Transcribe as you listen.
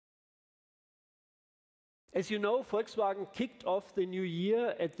As you know, Volkswagen kicked off the new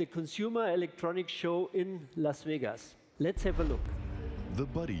year at the Consumer Electronics Show in Las Vegas. Let's have a look. The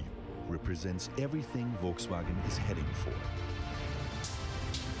BUDD represents everything Volkswagen is heading for.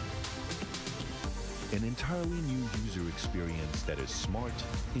 An entirely new user experience that is smart,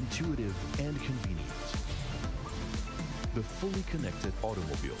 intuitive, and convenient. The fully connected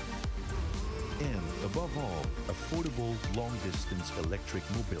automobile. And, above all, affordable long-distance electric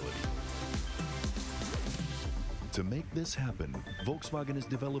mobility. To make this happen, Volkswagen is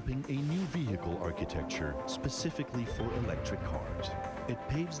developing a new vehicle architecture specifically for electric cars. It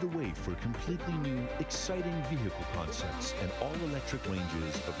paves the way for completely new, exciting vehicle concepts and all-electric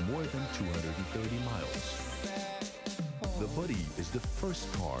ranges of more than 230 miles. The BUDD is the first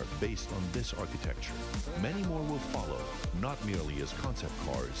car based on this architecture. Many more will follow, not merely as concept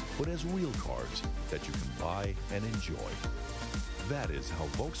cars, but as real cars that you can buy and enjoy. That is how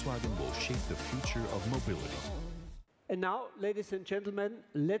Volkswagen will shape the future of mobility. And now, ladies and gentlemen,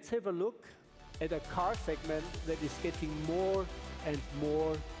 let's have a look at a car segment that is getting more and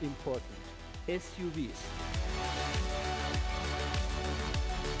more important: SUVs.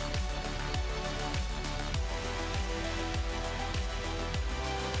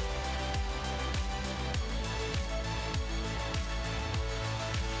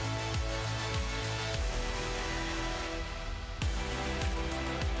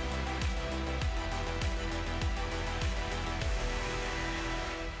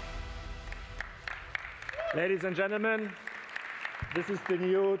 Ladies and gentlemen, this is the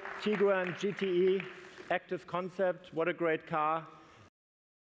new Tiguan GTE active concept. What a great car.